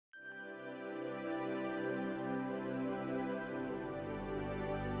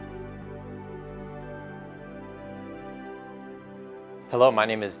Hello, my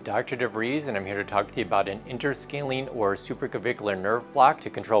name is Dr. DeVries and I'm here to talk to you about an interscalene or supraclavicular nerve block to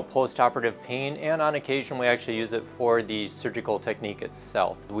control postoperative pain, and on occasion we actually use it for the surgical technique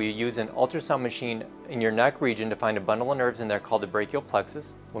itself. We use an ultrasound machine in your neck region to find a bundle of nerves in there called the brachial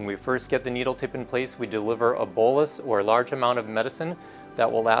plexus. When we first get the needle tip in place, we deliver a bolus or a large amount of medicine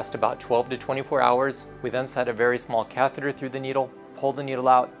that will last about 12 to 24 hours. We then set a very small catheter through the needle, pull the needle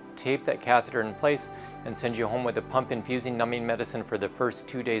out, tape that catheter in place, and send you home with a pump infusing numbing medicine for the first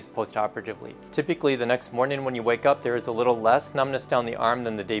 2 days postoperatively. Typically the next morning when you wake up, there is a little less numbness down the arm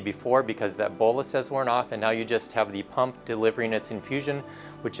than the day before because that bolus has worn off, and now you just have the pump delivering its infusion,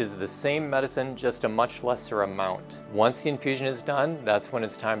 which is the same medicine, just a much lesser amount. Once the infusion is done, that's when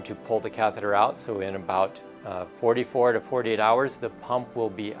it's time to pull the catheter out. So in about 44 to 48 hours, the pump will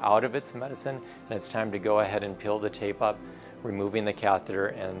be out of its medicine and it's time to go ahead and peel the tape up, removing the catheter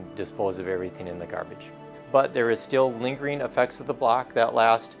and dispose of everything in the garbage. But there is still lingering effects of the block that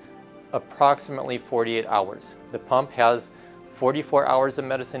last approximately 48 hours. The pump has 44 hours of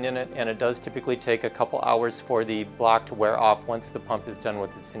medicine in it, and it does typically take a couple hours for the block to wear off once the pump is done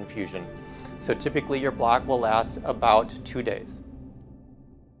with its infusion. So typically your block will last about 2 days.